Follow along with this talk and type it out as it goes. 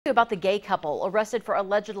you about the gay couple arrested for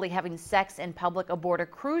allegedly having sex in public aboard a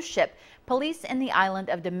cruise ship. Police in the island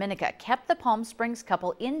of Dominica kept the Palm Springs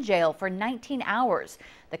couple in jail for 19 hours.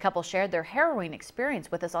 The couple shared their harrowing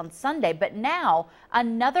experience with us on Sunday, but now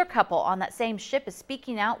another couple on that same ship is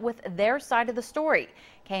speaking out with their side of the story.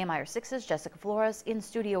 KMIR-6's Jessica Flores in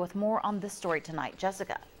studio with more on this story tonight.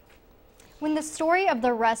 Jessica. When the story of the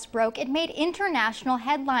arrest broke, it made international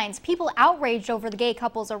headlines. People outraged over the gay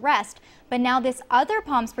couple's arrest. But now this other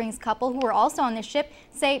Palm Springs couple who were also on the ship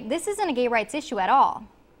say this isn't a gay rights issue at all.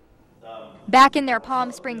 Back in their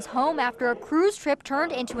Palm Springs home after a cruise trip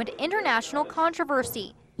turned into an international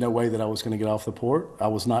controversy. No way that I was going to get off the port. I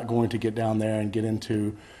was not going to get down there and get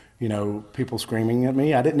into, people screaming at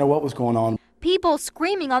me. I didn't know what was going on. People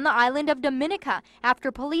screaming on the island of Dominica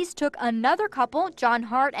after police took another couple, John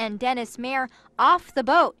Hart and Dennis Mayer, off the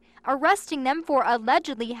boat, arresting them for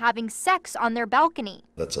allegedly having sex on their balcony.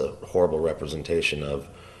 That's a horrible representation of,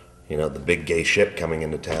 the big gay ship coming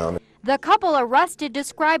into town. The couple arrested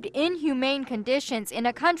described inhumane conditions in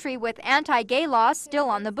a country with anti-gay laws still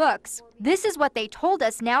on the books. This is what they told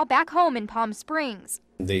us now back home in Palm Springs.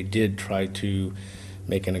 They did try to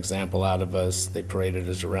make an example out of us. They paraded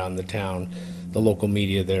us around the town. The local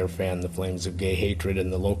media there fanned the flames of gay hatred,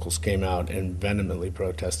 and the locals came out and vehemently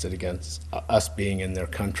protested against us being in their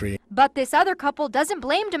country. But this other couple doesn't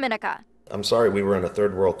blame Dominica. I'm sorry, we were in a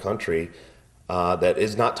third world country that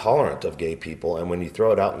is not tolerant of gay people, and when you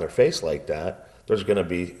throw it out in their face like that, there's going to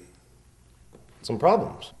be some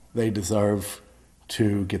problems. They deserve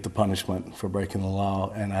to get the punishment for breaking the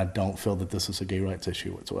law, and I don't feel that this is a gay rights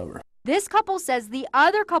issue whatsoever. This couple says the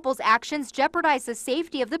other couple's actions jeopardized the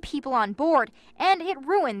safety of the people on board, and it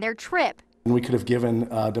ruined their trip. We could have given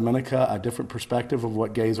Dominica a different perspective of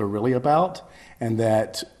what gays are really about, and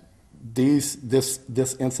that this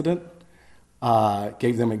incident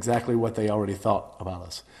gave them exactly what they already thought about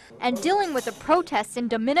us. And dealing with the protests in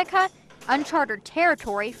Dominica, uncharted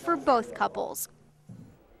territory for both couples.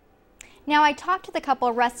 Now, I talked to the couple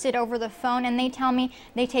arrested over the phone, and they tell me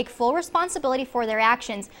they take full responsibility for their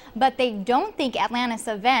actions, but they don't think Atlantis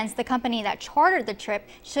Events, the company that chartered the trip,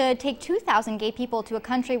 should take 2,000 gay people to a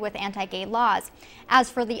country with anti-gay laws.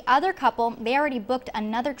 As for the other couple, they already booked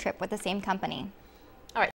another trip with the same company.